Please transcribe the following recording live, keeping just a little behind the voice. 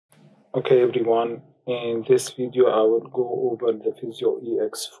Okay everyone, in this video I will go over the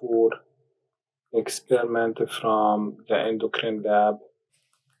Physioex4 experiment from the endocrine lab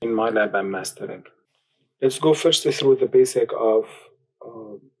in my lab I'm mastering. Let's go first through the basic of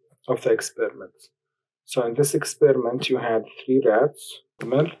the experiment. So in this experiment you had 3 rats,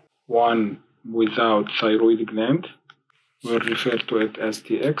 one without thyroid gland, we'll refer to it as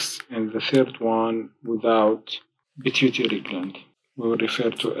TX, and the third one without pituitary gland. We will refer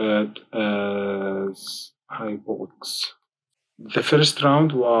to it as Physioex. The first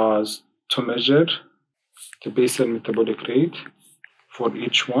round was to measure the basal metabolic rate for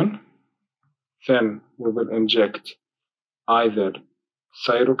each one. Then we will inject either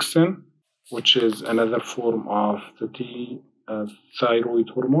thyroxine, which is another form of the thyroid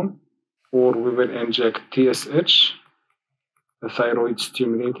hormone, or we will inject TSH, the thyroid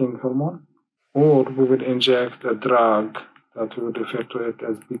stimulating hormone, or we will inject a drug that we will refer to it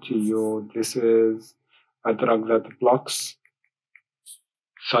as BTU. This is a drug that blocks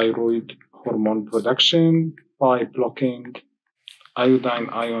thyroid hormone production by blocking iodine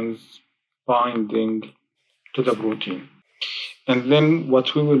ions binding to the protein. And then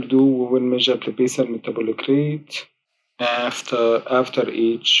what we will do, we will measure the basal metabolic rate after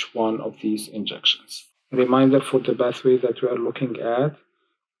each one of these injections. Reminder for the pathway that we are looking at,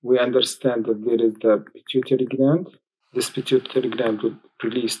 we understand that there is the pituitary gland. This pituitary gland would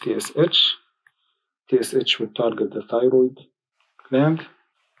release TSH. TSH would target the thyroid gland.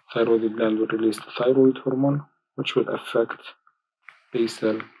 Thyroid gland will release the thyroid hormone, which will affect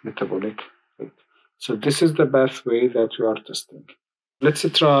basal metabolic rate. So this is the pathway that we are testing. Let's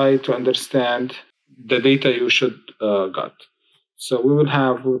try to understand the data you should got. So we'll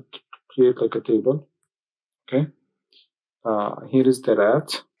create like a table. Okay. Here is the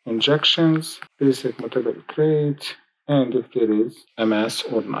rat, injections, basic metabolic rate, and if there is a mass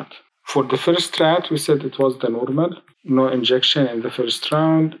or not. For the first rat, we said it was the normal, no injection in the first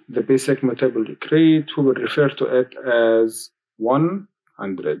round. The basic metabolic rate, we will refer to it as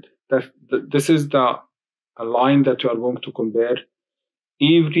 100. This is a line that we are going to compare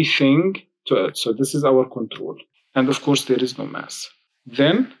everything to it. So this is our control. And of course, there is no mass.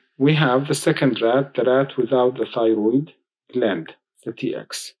 Then we have the second rat, the rat without the thyroid gland, the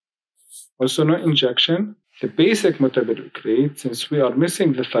TX. Also no injection. The basic metabolic rate, since we are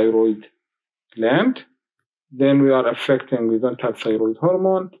missing the thyroid gland, then we don't have thyroid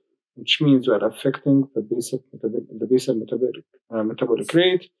hormone, which means we are affecting the basal metabolic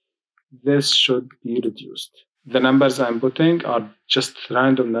rate. This should be reduced. The numbers I'm putting are just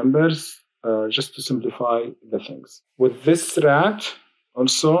random numbers, just to simplify the things. With this rat,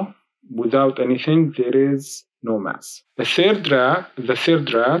 also, without anything, there is no mass. The third rat,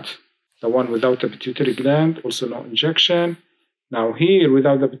 the one without the pituitary gland, also no injection. Now here,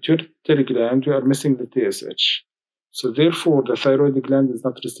 without the pituitary gland, we are missing the TSH. So therefore, the thyroid gland is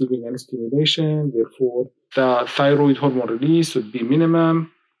not receiving any stimulation. Therefore, the thyroid hormone release would be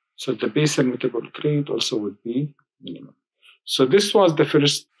minimum. So the basal metabolic rate also would be minimum. So this was the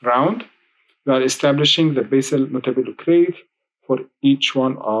first round. We are establishing the basal metabolic rate for each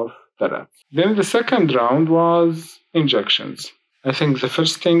one of the rats. Then the second round was injections. I think the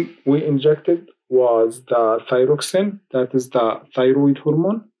first thing we injected was the thyroxine, that is the thyroid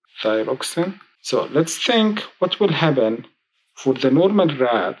hormone, thyroxine. So let's think what will happen for the normal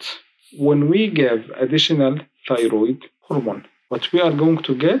rat when we give additional thyroid hormone. What we are going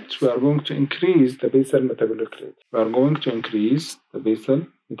to get, we are going to increase the basal metabolic rate. We are going to increase the basal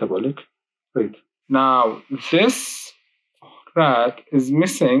metabolic rate. Now, this rat is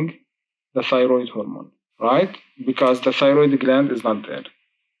missing the thyroid hormone, right? Because the thyroid gland is not there.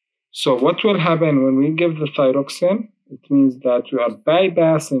 So what will happen when we give the thyroxine? It means that we are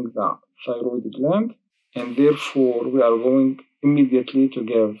bypassing the thyroid gland, and therefore we are going immediately to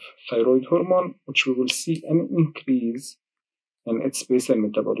give thyroid hormone, which we will see an increase in its basal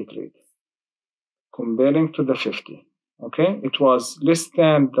metabolic rate comparing to the 50. Okay, it was less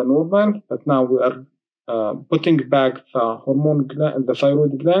than the normal, but now we are putting back the hormone gland, the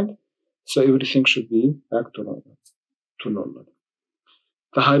thyroid gland, so everything should be back to normal.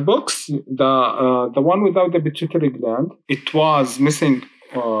 The Hypox, the one without the pituitary gland, it was missing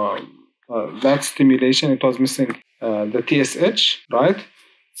that stimulation. It was missing the TSH, right?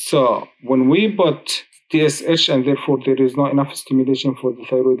 So when we put TSH and therefore there is not enough stimulation for the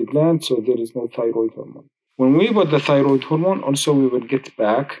thyroid gland, so there is no thyroid hormone. When we put the thyroid hormone, also we will get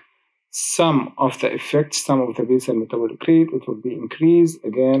back some of the effects, some of the basal metabolic rate. It will be increased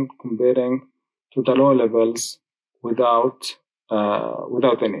again comparing to the low levels without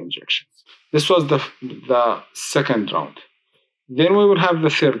any injections. This was the second round. Then we will have the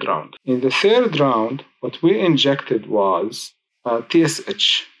third round. In the third round, what we injected was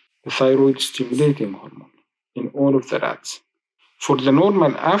TSH, the thyroid stimulating hormone, in all of the rats. For the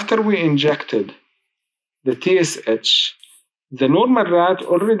normal, after we injected the TSH, the normal rat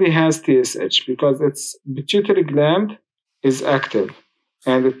already has TSH because its pituitary gland is active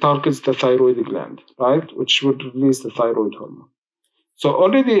and it targets the thyroid gland, right, which would release the thyroid hormone. So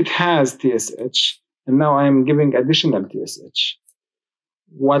already it has TSH, and now I'm giving additional TSH.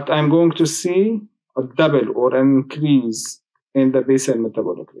 What I'm going to see, a double or an increase in the basal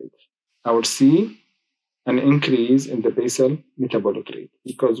metabolic rate. I will see an increase in the basal metabolic rate.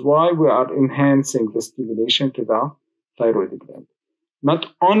 Because why? We are enhancing the stimulation to the thyroid gland. Not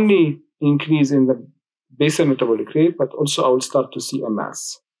only increase in the basal metabolic rate, but also I will start to see a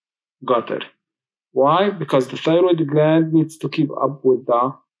mass. Got it. Why? Because the thyroid gland needs to keep up with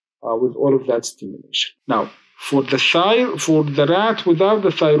all of that stimulation. Now, for the rat without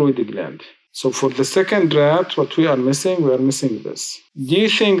the thyroid gland. So for the second rat, what we are missing this. Do you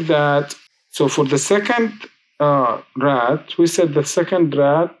think that? So for the second rat, we said the second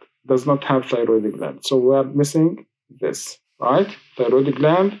rat does not have thyroid gland. So we are missing this, right? Thyroid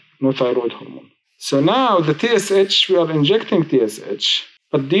gland, no thyroid hormone. So now the TSH, we are injecting TSH.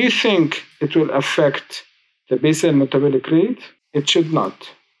 But do you think it will affect the basal metabolic rate? It should not.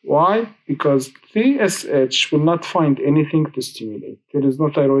 Why? Because TSH will not find anything to stimulate. There is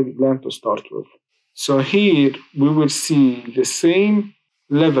no thyroid gland to start with. So here we will see the same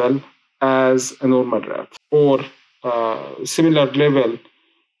level as a normal rat, or similar level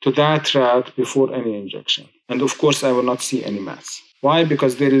to that rat before any injection. And of course, I will not see any mass. Why?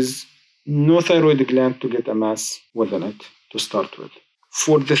 Because there is no thyroid gland to get a mass within it to start with.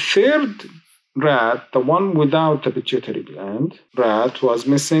 For the third rat, the one without the pituitary gland, rat was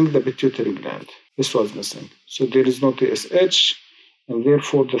missing the pituitary gland. This was missing. So there is no TSH, and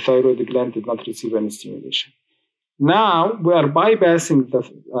therefore the thyroid gland did not receive any stimulation. Now we are bypassing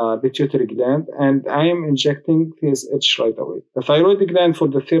the pituitary gland, and I am injecting TSH right away. The thyroid gland for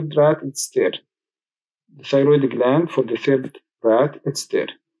the third rat, it's there. The thyroid gland for the third rat, it's there.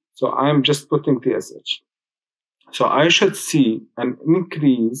 So I'm just putting TSH. So I should see an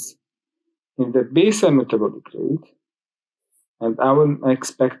increase in the basal metabolic rate, and I'm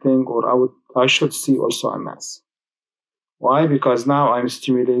expecting, or I should see also a mass. Why? Because now I'm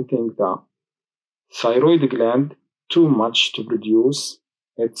stimulating the thyroid gland too much to produce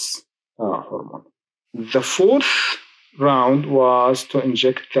its hormone. The fourth round was to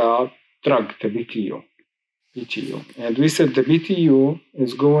inject the drug, the BTU. And we said the BTU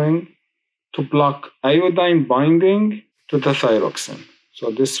is going to block iodine binding to the thyroxine.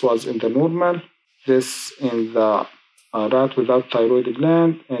 So this was in the normal, this in the rat without thyroid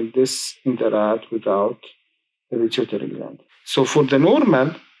gland, and this in the rat without the pituitary gland. So for the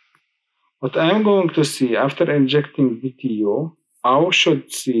normal, what I'm going to see after injecting BTU, I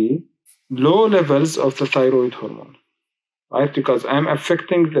should see low levels of the thyroid hormone, right? Because I'm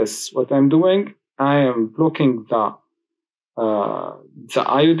affecting this. What I'm doing, I am blocking the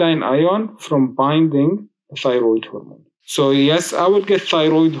iodine ion from binding the thyroid hormone. So yes, I will get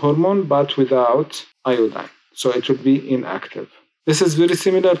thyroid hormone, but without iodine. So it would be inactive. This is very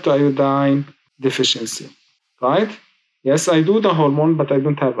similar to iodine deficiency, right? Yes, I do the hormone, but I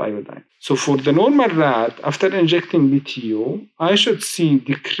don't have iodine. So for the normal rat, after injecting BTU, I should see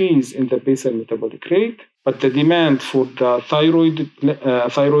decrease in the basal metabolic rate, but the demand for the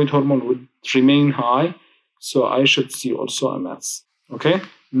thyroid hormone would remain high. So I should see also a mass. Okay,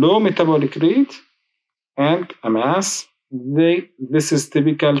 low metabolic rate and a mass. This is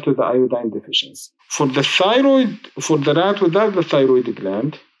typical to the iodine deficiency. For the rat without the thyroid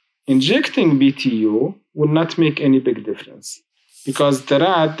gland, injecting BTU will not make any big difference because the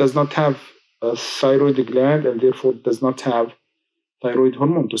rat does not have a thyroid gland and therefore does not have thyroid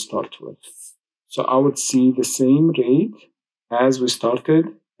hormone to start with. So I would see the same rate as we started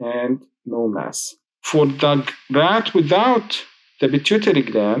and no mass. For the rat without the pituitary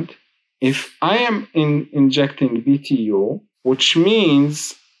gland, if I am injecting BTU, which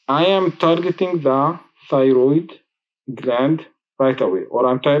means I am targeting the thyroid gland right away, or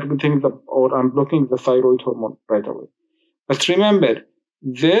I'm blocking the thyroid hormone right away. But remember,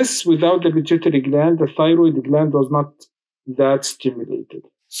 this without the pituitary gland, the thyroid gland was not that stimulated.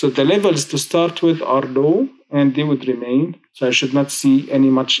 So the levels to start with are low and they would remain. So I should not see any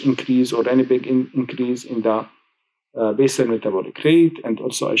much increase or any big increase in the basal metabolic rate, and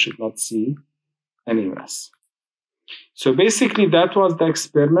also I should not see any mass. So basically that was the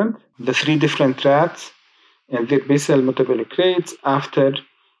experiment, the 3 different rats and their basal metabolic rates after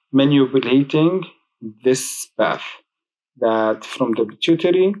manipulating this path. that from the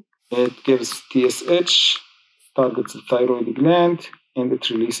pituitary, it gives TSH, targets the thyroid gland, and it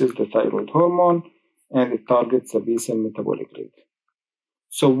releases the thyroid hormone, and it targets the basal metabolic rate.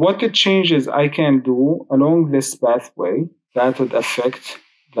 So what it changes I can do along this pathway that would affect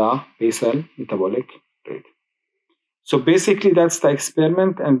the basal metabolic rate. So basically that's the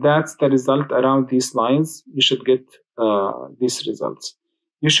experiment, and that's the result around these lines. You should get these results.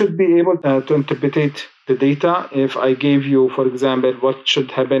 You should be able to interpret the data. If I gave you, for example, what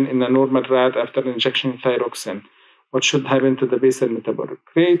should happen in a normal rat after injection of thyroxine, what should happen to the basal metabolic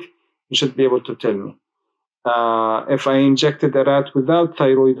rate, you should be able to tell me. If I injected a rat without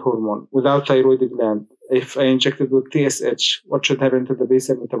thyroid hormone, without thyroid gland, if I injected with TSH, what should happen to the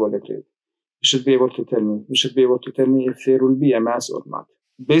basal metabolic rate? You should be able to tell me. You should be able to tell me if there will be a mass or not.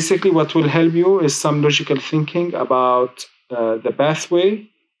 Basically, what will help you is some logical thinking about the pathway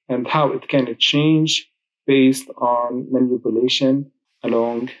and how it can change based on manipulation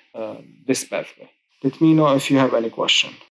along this pathway. Let me know if you have any question.